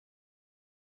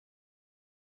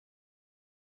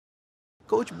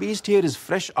Coach Beast here is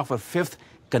fresh off a 5th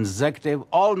consecutive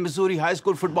All-Missouri High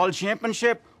School Football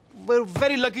Championship. We're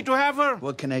very lucky to have her.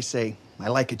 What can I say? I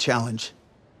like a challenge.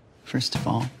 First of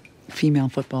all, a female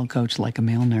football coach like a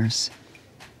male nurse.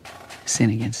 Sin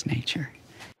against nature.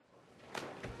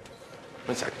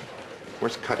 1 second.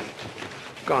 Where's Cuddy?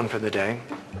 Gone for the day.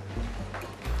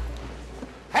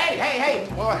 Hey!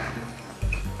 Boy.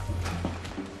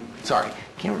 Sorry,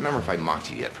 can't remember if I mocked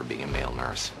you yet for being a male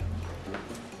nurse.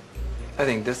 I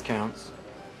think this counts.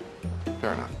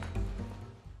 Fair enough.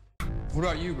 What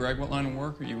about you, Greg? What line of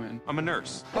work are you in? I'm a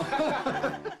nurse.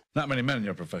 Not many men in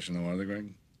your profession, though, are there,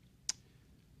 Greg?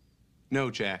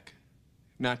 No, Jack.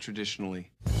 Not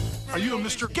traditionally. Are you a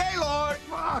Mr. Gaylord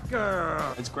Walker?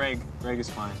 It's Greg. Greg is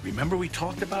fine. Remember we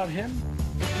talked about him?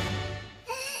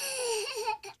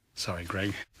 Sorry,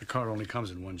 Greg. The car only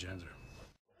comes in one gender.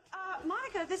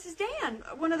 Monica, this is Dan,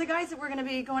 one of the guys that we're going to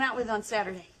be going out with on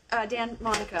Saturday. Dan,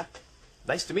 Monica.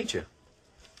 Nice to meet you.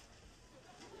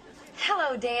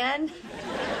 Hello, Dan.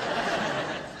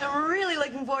 I'm really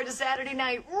looking forward to Saturday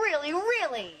night. Really,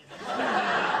 really.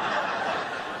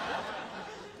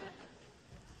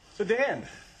 So, Dan,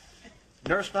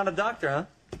 nurse, not a doctor, huh?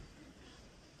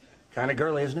 Kind of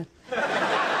girly, isn't it?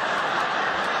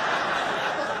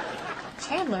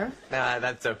 Chandler? Nah,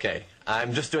 that's okay.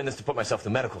 I'm just doing this to put myself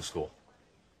through medical school.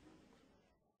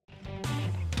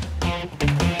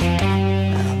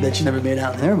 I bet you never made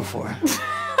out in there before.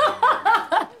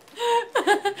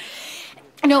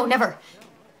 No, never.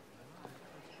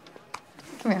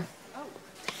 Come here.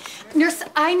 Nurse,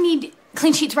 I need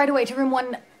clean sheets right away to room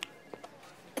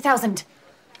 1000.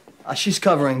 She's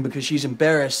covering because she's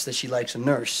embarrassed that she likes a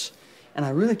nurse. And I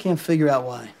really can't figure out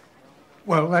why.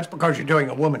 Well, that's because you're doing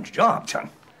a woman's job, son.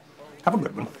 Have a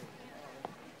good one.